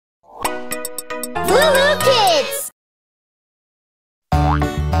LooLoo Kids!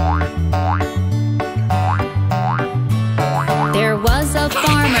 There was a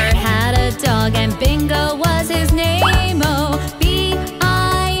farmer, had a dog, and Bingo was his name. Oh,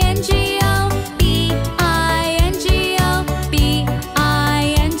 B-I-N-G-O, B-I-N-G-O,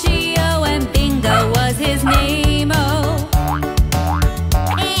 B-I-N-G-O, and Bingo was his name. Oh.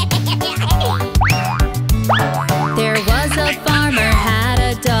 There was a farmer, had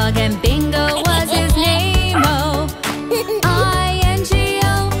a dog, and Bingo was his name. Oh,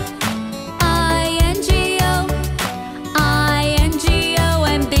 I-N-G-O, I-N-G-O, I-N-G-O,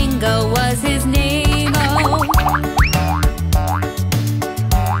 and Bingo was his name. Oh.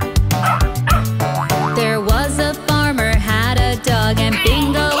 There was a farmer, had a dog, and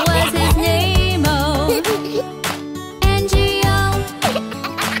Bingo was his name. Oh. N-G-O,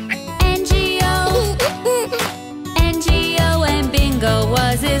 N-G-O, N-G-O, and Bingo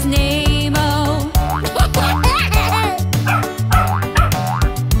was his name. Oh.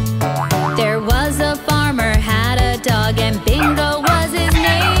 There was a farmer, had a dog, and Bingo was his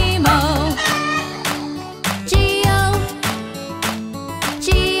name. Oh. G-O,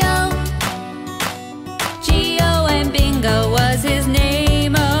 G-O, G-O, and Bingo was his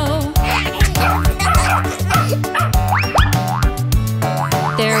name. Oh.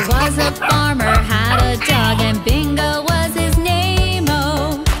 There was a farmer, had a dog, and Bingo was his name.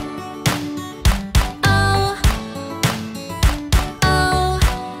 Oh. Oh, oh,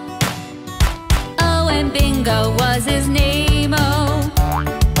 oh, and Bingo was his name. Oh.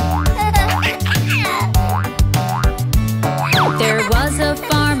 There was a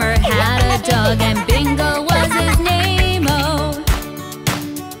farmer, had a dog, and Bingo was his name. Oh.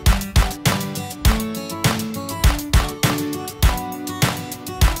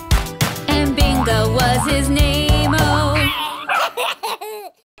 And Bingo was his name. Oh.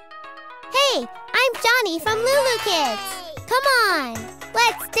 Hey, I'm Johnny from LooLoo Kids. Come on,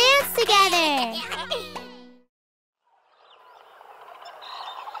 let's dance together.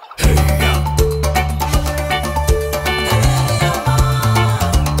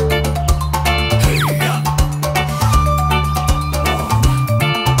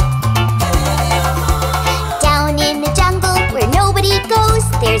 Down in the jungle where nobody goes,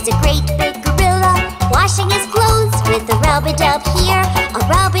 there's a great big gorilla washing his clothes with a rub-a-dub here, a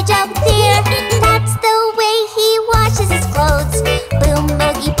rub-a-dub there. That's the way he washes his clothes. Boom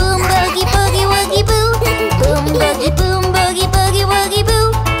boogie boogie woogie boo. Boom boogie boogie woogie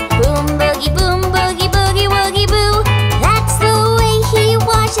boo. Boom boogie boogie woogie boo. That's the way he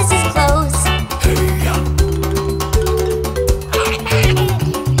washes his clothes.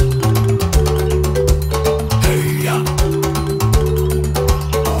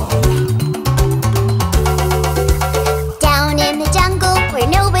 Down in the jungle where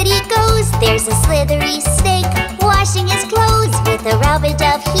nobody goes, there's a slithery snake washing his clothes with a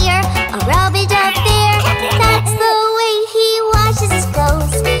rub-a-dub here, a rub-a-dub there. That's the way he washes his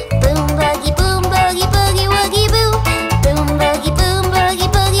clothes. Boom boogie woogie boo. Boom boogie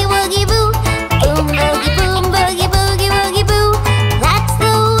woogie boo. Boom boogie woogie boo. That's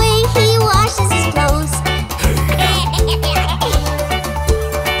the way he washes his clothes.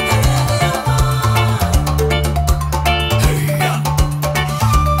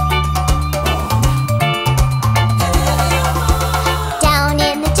 Down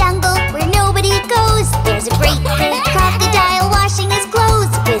in the jungle where nobody goes, there's a great big crocodile washing his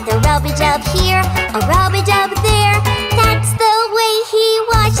clothes with a rub-a-dub here, a rub-a-dub there. That's the way he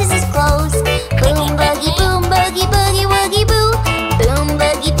washes his clothes. Boom boogie woogie boo. Boom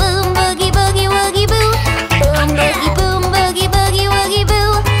boogie woogie boo. Boom boogie woogie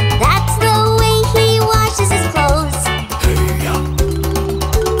boo. That's the way he washes his clothes.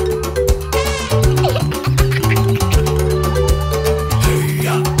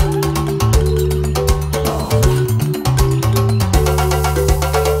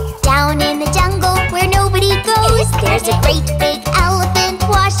 Down in the jungle where nobody goes, there's a great big elephant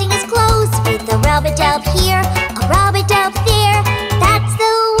washing his clothes with a rub-a-dub here,